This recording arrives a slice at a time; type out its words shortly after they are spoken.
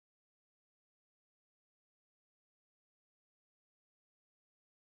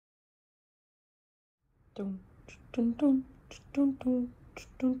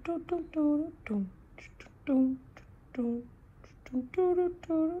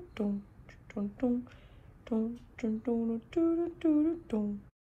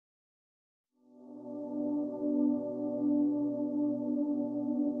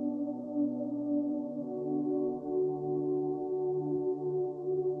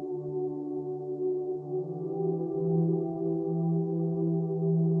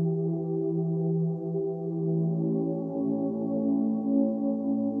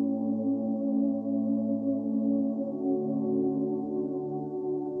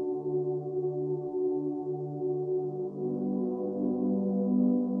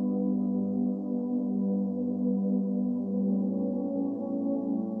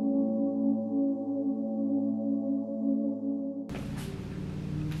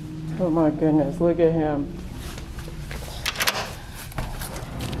Oh my goodness, look at him.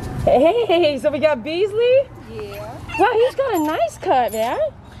 Hey, so we got Beasley? Yeah. Wow, he's got a nice cut, man.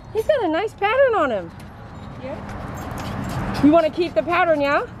 He's got a nice pattern on him. Yeah. You want to keep the pattern,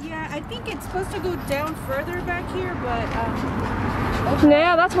 yeah? Yeah, I think it's supposed to go down further back here, but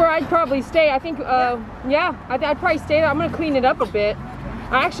Yeah, that's where I'd probably stay. I think, yeah, I'd probably stay there. I'm going to clean it up a bit.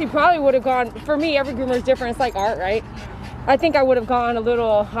 I actually probably would have gone, for me, every groomer is different. It's like art, right? I think I would have gone a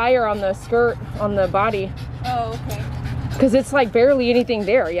little higher on the skirt, on the body. oh, okay. Because it's like barely anything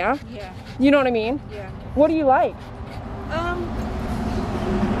there, yeah? Yeah. You know what I mean? Yeah. What do you like?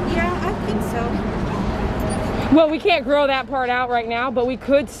 Yeah, I think so. Well, we can't grow that part out right now, but we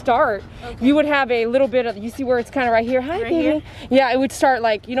could start. Okay. You would have a little bit of, you see where it's kind of right here? Hi, right baby. here? Yeah, it would start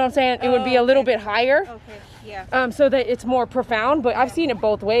like, you know what I'm saying? It would be a little bit higher. Okay, yeah. So that it's more profound, but I've seen it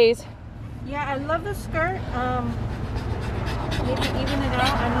both ways. Yeah, I love the skirt. Maybe even it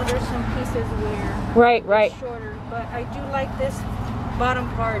out. I know there's some pieces where Right. it's shorter, but I do like this bottom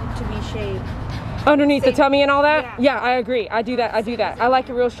part to be shaved. Underneath the tummy and all that? Yeah. Yeah, I agree. I do that. I like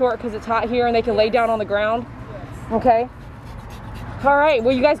it real short because it's hot here and they can lay down on the ground. Yes. Okay. All right.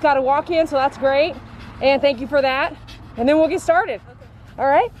 Well, you guys got to walk in, so that's great. And thank you for that. And then we'll get started. Okay. All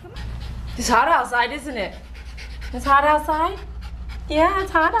right? It's hot outside, isn't it? It's hot outside? Yeah,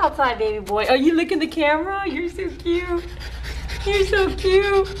 it's hot outside, baby boy. Oh, you look in the camera? You're so cute. You're so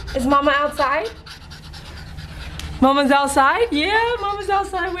cute. Is Mama outside? Mama's outside? Yeah, Mama's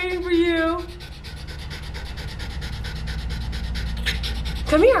outside waiting for you.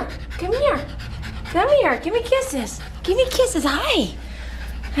 Come here. Come here. Come here. Give me kisses. Give me kisses. Hi.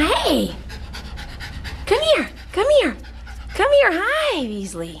 Hey. Come here. Come here. Come here. Hi,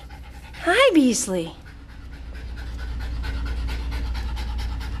 Beasley. Hi, Beasley.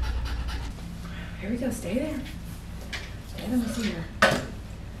 Here we go. Stay there. Stay there. Let me see her.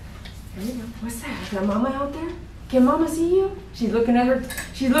 Here we go. What's that? Is that Mama out there? Can Mama see you? She's looking at her.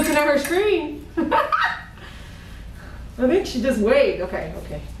 She's looking at her screen. I think she just waved. Okay.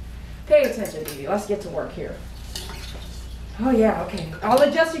 Okay. Pay attention, baby. Let's get to work here. Oh yeah. Okay. I'll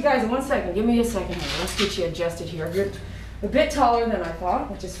adjust you guys in 1 second. Give me a second here. Let's get you adjusted here. You're a bit taller than I thought,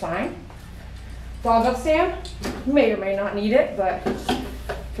 which is fine. Dog up stand. You may or may not need it, but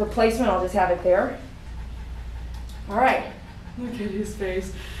for placement, I'll just have it there. All right. Look at his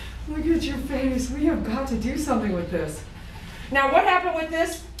face. Look at your face. We have got to do something with this. Now, what happened with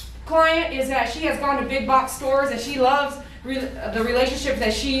this client is that she has gone to big box stores and she loves the relationship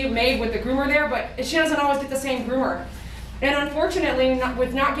that she made with the groomer there, but she doesn't always get the same groomer. And unfortunately,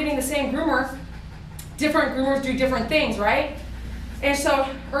 with not getting the same groomer, different groomers do different things, right? And so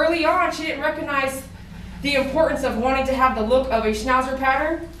early on, she didn't recognize the importance of wanting to have the look of a Schnauzer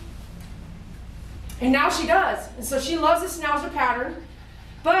pattern. And now she does. And so she loves the Schnauzer pattern,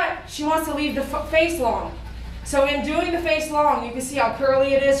 but she wants to leave the face long. So in doing the face long, you can see how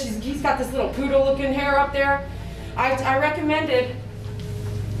curly it is. He's got this little poodle looking hair up there. I recommended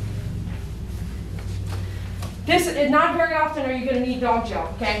this. Not very often are you going to need dog gel,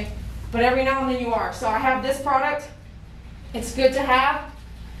 okay? But every now and then you are. So I have this product. It's good to have.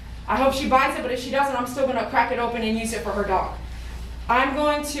 I hope she buys it, but if she doesn't, I'm still going to crack it open and use it for her dog. I'm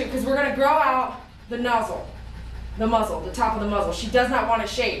going to, because we're going to grow out the muzzle, the top of the muzzle. She does not want it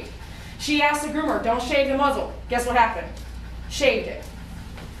shaved. She asked the groomer, don't shave the muzzle. Guess what happened? Shaved it.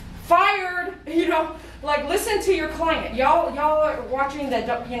 Fired, you know, like listen to your client. Y'all are watching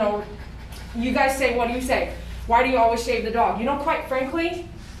the, you know, you guys say, what do you say? Why do you always shave the dog? You know, quite frankly,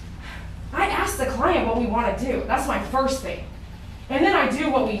 I ask the client what we want to do. That's my first thing. And then I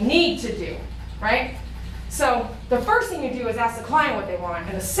do what we need to do, right? So the first thing you do is ask the client what they want,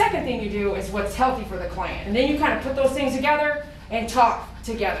 and the second thing you do is what's healthy for the client. And then you kind of put those things together and talk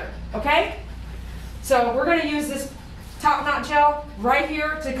together, okay? So we're going to use this top knot gel right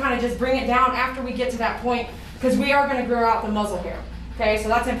here to kind of just bring it down after we get to that point, because we are going to grow out the muzzle hair. Okay, so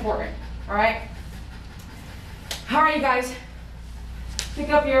that's important. All right. All right, you guys. Pick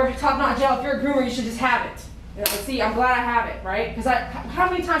up your top knot gel. If you're a groomer, you should just have it. You know, see, I'm glad I have it, right? Because how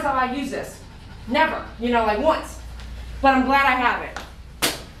many times have I used this? Never. You know, like once. But I'm glad I have it.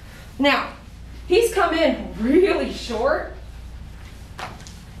 Now, he's come in really short.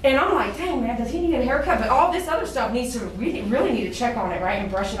 And I'm like, dang, man, does he need a haircut? But all this other stuff needs to, we really need to check on it, right? And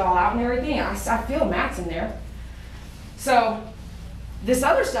brush it all out and everything. I feel Matt's in there. So this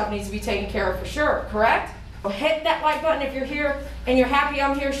other stuff needs to be taken care of for sure, correct? Well, hit that like button if you're here and you're happy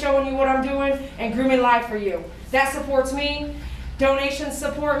I'm here showing you what I'm doing and grooming live for you. That supports me. Donations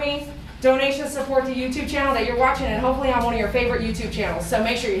support me. Donations support the YouTube channel that you're watching, and hopefully I'm one of your favorite YouTube channels. So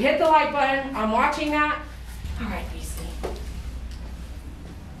make sure you hit the like button. I'm watching that. All right, BC.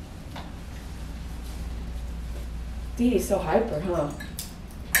 Dee's so hyper, huh?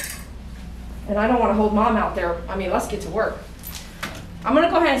 And I don't want to hold mom out there. I mean, let's get to work. I'm going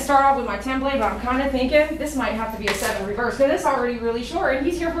to go ahead and start off with my 10 blade, but I'm kind of thinking this might have to be a 7 reverse, because it's already really short and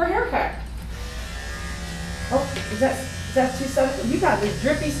he's here for a haircut. Oh, is that too stuff? You got this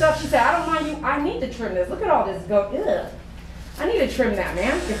drippy stuff. She said, I don't mind you. I need to trim this. Look at all this go. Ugh. I need to trim that,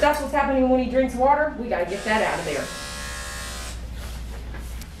 man. If that's what's happening when he drinks water, we got to get that out of there.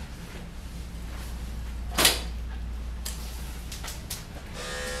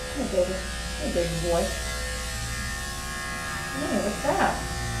 Hey, baby. Hey, baby boy. Hey, what's that?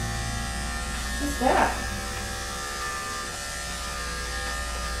 What's that?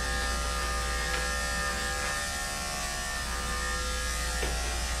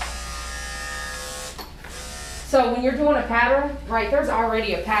 So when you're doing a pattern, right, there's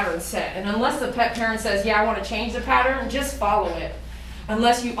already a pattern set. And unless the pet parent says, yeah, I want to change the pattern, just follow it.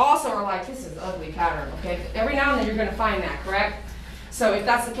 Unless you also are like, this is an ugly pattern, okay? Every now and then you're going to find that, correct? So if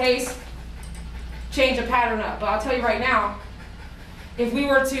that's the case, change a pattern up. But I'll tell you right now, if we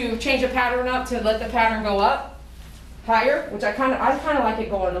were to change a pattern up to let the pattern go up higher, which I kind of like it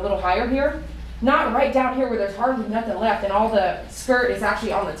going a little higher here, not right down here where there's hardly nothing left and all the skirt is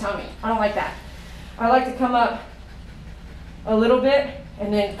actually on the tummy. I don't like that. I like to come up a little bit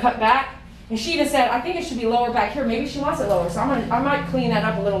and then cut back. And she just said, I think it should be lower back here. Maybe she wants it lower, so I might clean that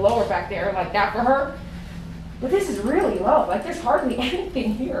up a little lower back there like that for her. But this is really low. Like there's hardly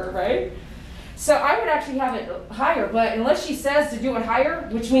anything here, right? So I would actually have it higher, but unless she says to do it higher,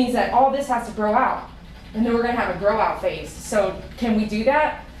 which means that all this has to grow out. And then we're gonna have a grow out phase. So can we do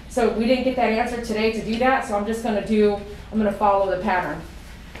that? So we didn't get that answer today to do that, so I'm gonna follow the pattern.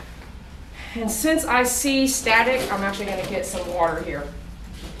 And since I see static, I'm actually gonna get some water here.